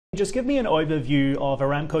Just give me an overview of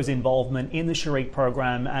Aramco's involvement in the Shareek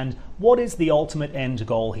program and what is the ultimate end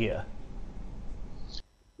goal here?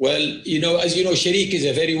 Well, as you know, Shareek is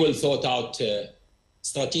a very well thought out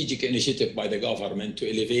strategic initiative by the government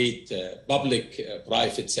to elevate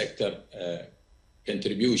public-private sector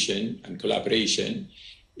contribution and collaboration.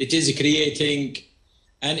 It is creating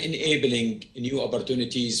and enabling new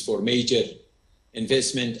opportunities for major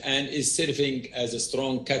investment and is serving as a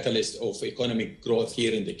strong catalyst of economic growth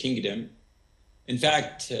here in the kingdom. In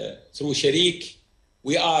fact, through Shareek,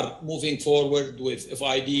 we are moving forward with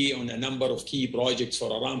FID on a number of key projects for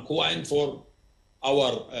Aramco and for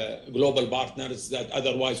our global partners that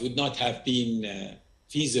otherwise would not have been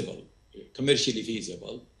feasible, commercially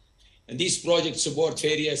feasible. And these projects support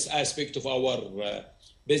various aspects of our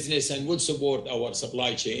business and will support our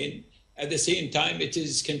supply chain. At the same time, it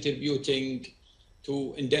is contributing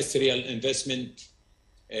to industrial investment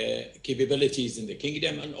capabilities in the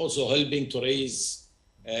kingdom and also helping to raise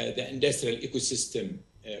the industrial ecosystem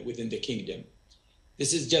within the kingdom.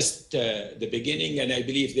 This is just the beginning, and I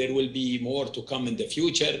believe there will be more to come in the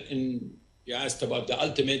future. And you asked about the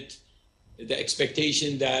ultimate, the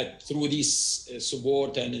expectation that through this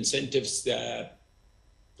support and incentives, the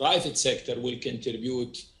private sector will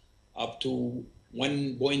contribute up to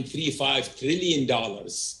 $1.35 trillion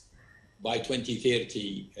by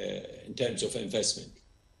 2030 in terms of investment.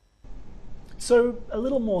 So a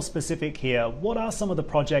little more specific here, what are some of the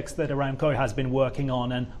projects that Aramco has been working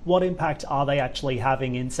on and what impact are they actually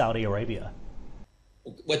having in Saudi Arabia?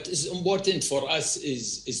 What is important for us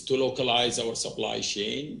is to localize our supply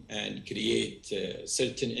chain and create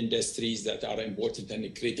certain industries that are important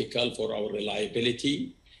and critical for our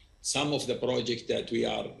reliability. Some of the projects that we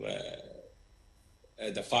are,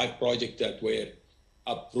 the 5 projects that were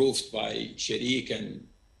approved by Shareek and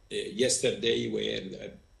yesterday were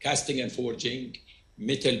casting and forging,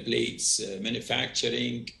 metal plates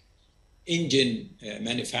manufacturing, engine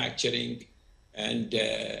manufacturing, and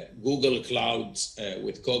Google Clouds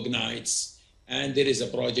with Cognites. And there is a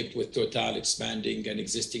project with Total expanding an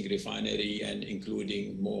existing refinery and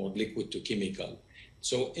including more liquid to chemical.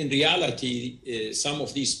 So in reality, some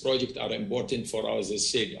of these projects are important for us, as I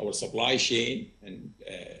said, our supply chain, and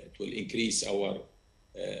it will increase our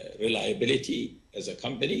reliability as a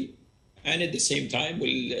company. And at the same time,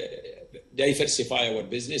 we'll diversify our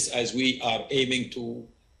business as we are aiming to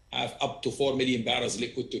have up to 4 million barrels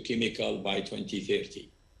liquid to chemical by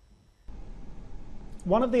 2030.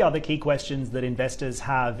 One of the other key questions that investors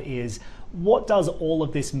have is, what does all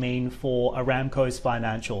of this mean for Aramco's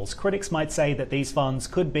financials? Critics might say that these funds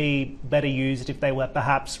could be better used if they were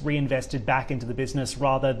perhaps reinvested back into the business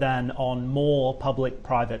rather than on more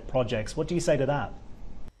public-private projects. What do you say to that?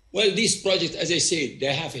 Well, these projects, as I said,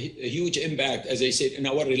 they have a huge impact, as I said, in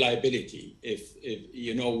our reliability. If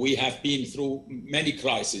we have been through many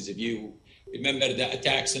crises. If you remember the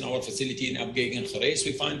attacks in our facility in Abqaiq and Khurais,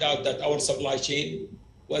 we found out that our supply chain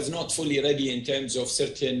was not fully ready in terms of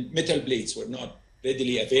certain metal plates were not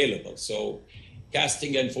readily available. So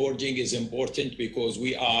casting and forging is important because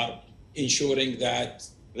we are ensuring that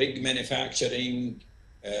rig manufacturing,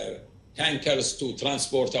 tankers to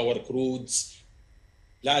transport our crudes,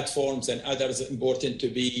 platforms and others important to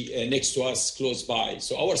be next to us, close by.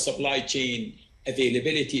 So our supply chain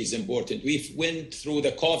availability is important. We've went through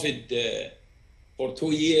the COVID for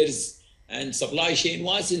 2 years and supply chain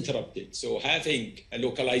was interrupted. So having a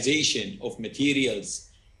localization of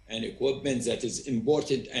materials and equipment that is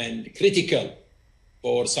important and critical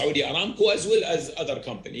for Saudi Aramco as well as other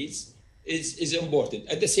companies is important.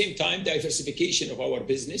 At the same time, diversification of our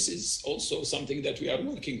business is also something that we are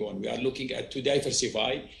working on. We are looking at to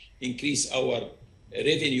diversify, increase our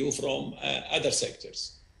revenue from other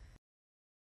sectors.